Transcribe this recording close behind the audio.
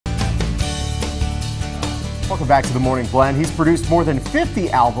Welcome back to the Morning Blend. He's produced more than 50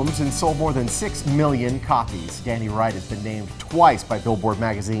 albums and sold more than 6 million copies. Danny Wright has been named twice by Billboard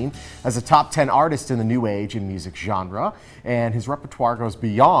magazine as a top 10 artist in the new age and music genre. And his repertoire goes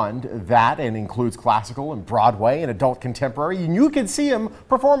beyond that and includes classical and Broadway and adult contemporary. And you can see him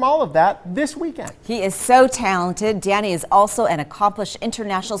perform all of that this weekend. He is so talented. Danny is also an accomplished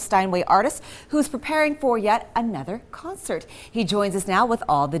international Steinway artist who's preparing for yet another concert. He joins us now with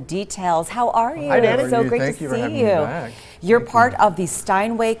all the details. How are you? Hi, Danny. It's so great to see you. You're part of the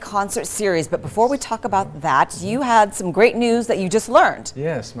Steinway Concert Series, but before we talk about that, you had some great news that you just learned.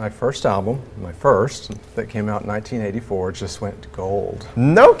 Yes, my first album, that came out in 1984, just went gold.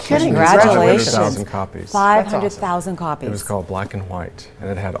 No kidding. Congratulations. 500,000 copies. 500,000 copies. It was called Black and White,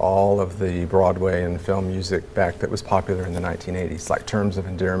 and it had all of the Broadway and film music back that was popular in the 1980s, like Terms of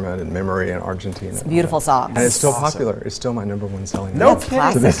Endearment and Memory and Argentina. It's beautiful songs. And it's still popular. It's still my #1 selling. No album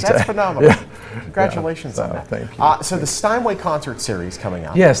kidding. to this day. That's phenomenal. Yeah. Congratulations on that. Thank you. So the Steinway Concert Series coming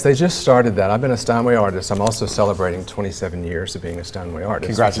out. Yes, they just started that. I've been a Steinway artist. I'm also celebrating 27 years of being a Steinway artist.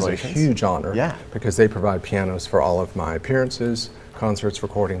 Congratulations. Which is a huge honor. Yeah. Because they provide pianos for all of my appearances, concerts,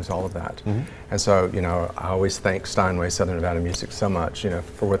 recordings, all of that. And so, you know, I always thank Steinway Southern Nevada Music so much, you know,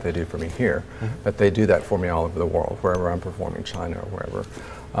 for what they do for me here. But they do that for me all over the world, wherever I'm performing, China or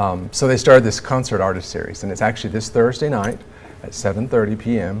wherever. So they started this concert artist series, and it's actually this Thursday night at 7:30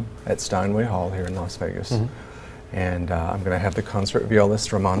 p.m. at Steinway Hall here in Las Vegas. And I'm going to have the concert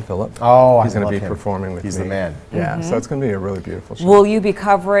violist, Ramon Phillip. Oh, he's going to be him. performing with me. He's the man. Yeah, so it's going to be a really beautiful show. Will you be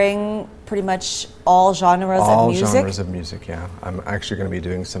covering pretty much all genres of music? All genres of music, yeah. I'm actually going to be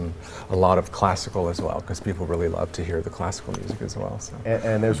doing a lot of classical as well, because people really love to hear the classical music as well. So.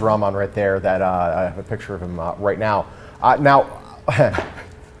 And there's Ramon right there. That I have a picture of him right now.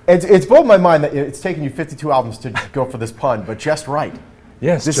 It's blown my mind that it's taken you 52 albums to go for this pun, but Just Right.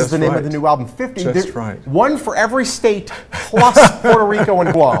 Yes, this is the name of the new album. 50. Just Right. One for every state, plus Puerto Rico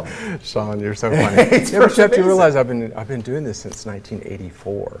and Guam. Sean, you're so funny. But you have to realize I've been doing this since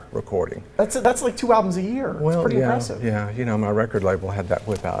 1984, recording. That's like 2 albums a year. Well, it's pretty impressive. Yeah, you know, my record label had that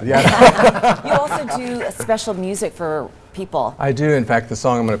whip out. Yeah. You also do special music for people. I do. In fact, the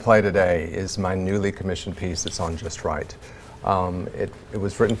song I'm going to play today is my newly commissioned piece that's on Just Right. It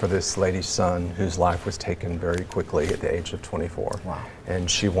was written for this lady's son whose life was taken very quickly at the age of 24. Wow. And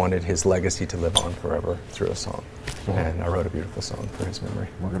she wanted his legacy to live on forever through a song. And I wrote a beautiful song for his memory.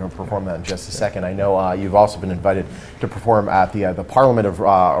 We're going to perform that in just a second. I know you've also been invited to perform at the Parliament of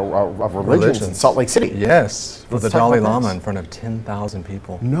Religions in Salt Lake City. Yes, for Let's the talk Dalai about Lama this. in front of 10,000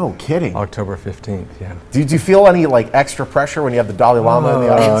 people. No kidding. October 15th, yeah. Do you feel any like extra pressure when you have the Dalai Lama in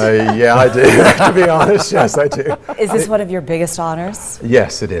the audience? Yeah, I do. To be honest, yes, I do. Is this one of your biggest honors?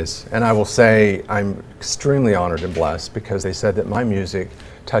 Yes, it is. And I will say I'm extremely honored and blessed because they said that my music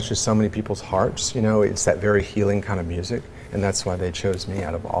touches so many people's hearts. You know, it's that very healing kind of music. And that's why they chose me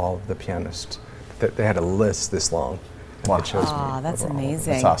out of all of the pianists. They had a list this long. Wow. They chose me. That's over all of them.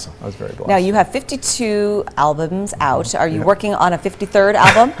 amazing. That's awesome. I was very blessed. Now you have 52 albums out. Are you working on a 53rd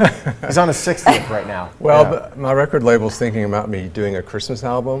album? He's on his 60th right now. Well, my record label's thinking about me doing a Christmas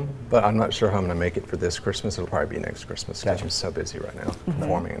album, but I'm not sure how I'm going to make it for this Christmas. It'll probably be next Christmas because I'm so busy right now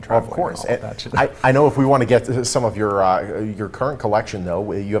performing and traveling. Of course. And all of that. I know if we want to get to some of your current collection,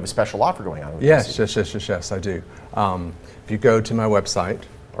 though, you have a special offer going on. Yes, I do. If you go to my website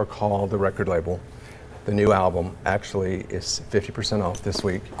or call the record label, the new album actually is 50% off this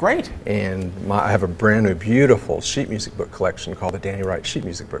week. Great. And I have a brand new, beautiful sheet music book collection called the Danny Wright Sheet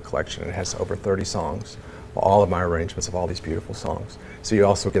Music Book Collection. It has over 30 songs, all of my arrangements of all these beautiful songs. So you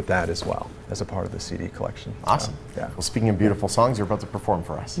also get that as well as a part of the CD collection. Awesome. So, yeah. Well, speaking of beautiful songs, you're about to perform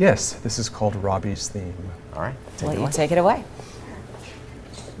for us. Yes, this is called Robbie's Theme. All right. Well, you take it away.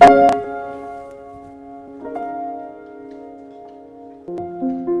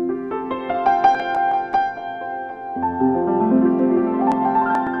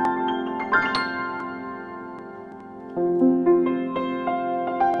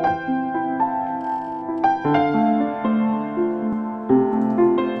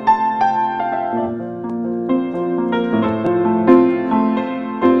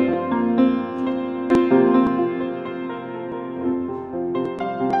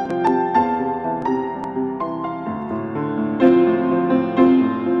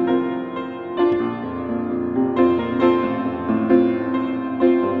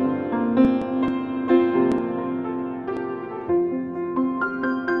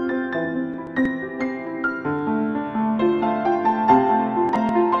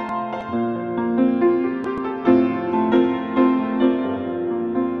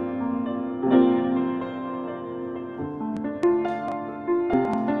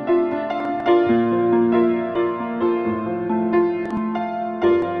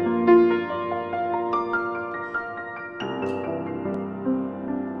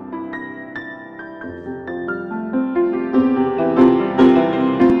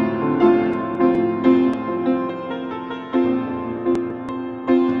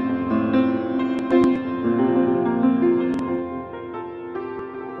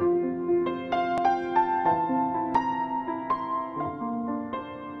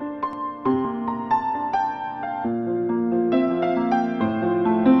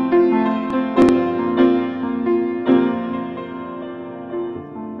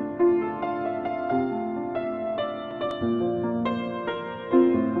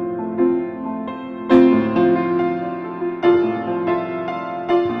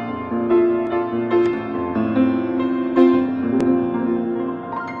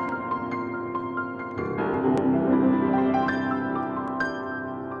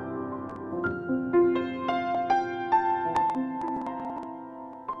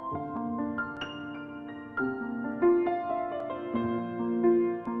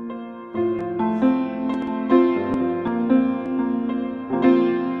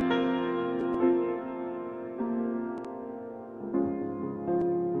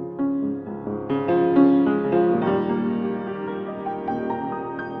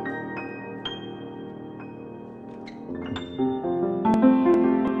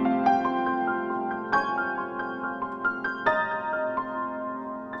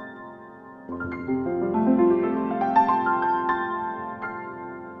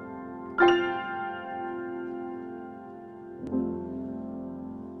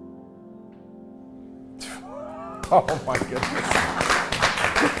 Oh my goodness.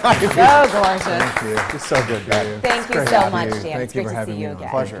 So gorgeous. Thank you. It's so good, Dan. Thank you Great so to have much, you. Dan. Thank It's you great for to having see me you on. again.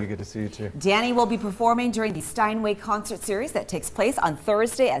 Pleasure. Thank you. Good to see you too. Danny will be performing during the Steinway Concert Series that takes place on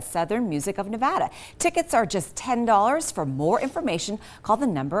Thursday at Southern Music of Nevada. Tickets are just $10. For more information, call the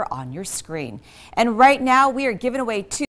number on your screen. And right now, we are giving away 2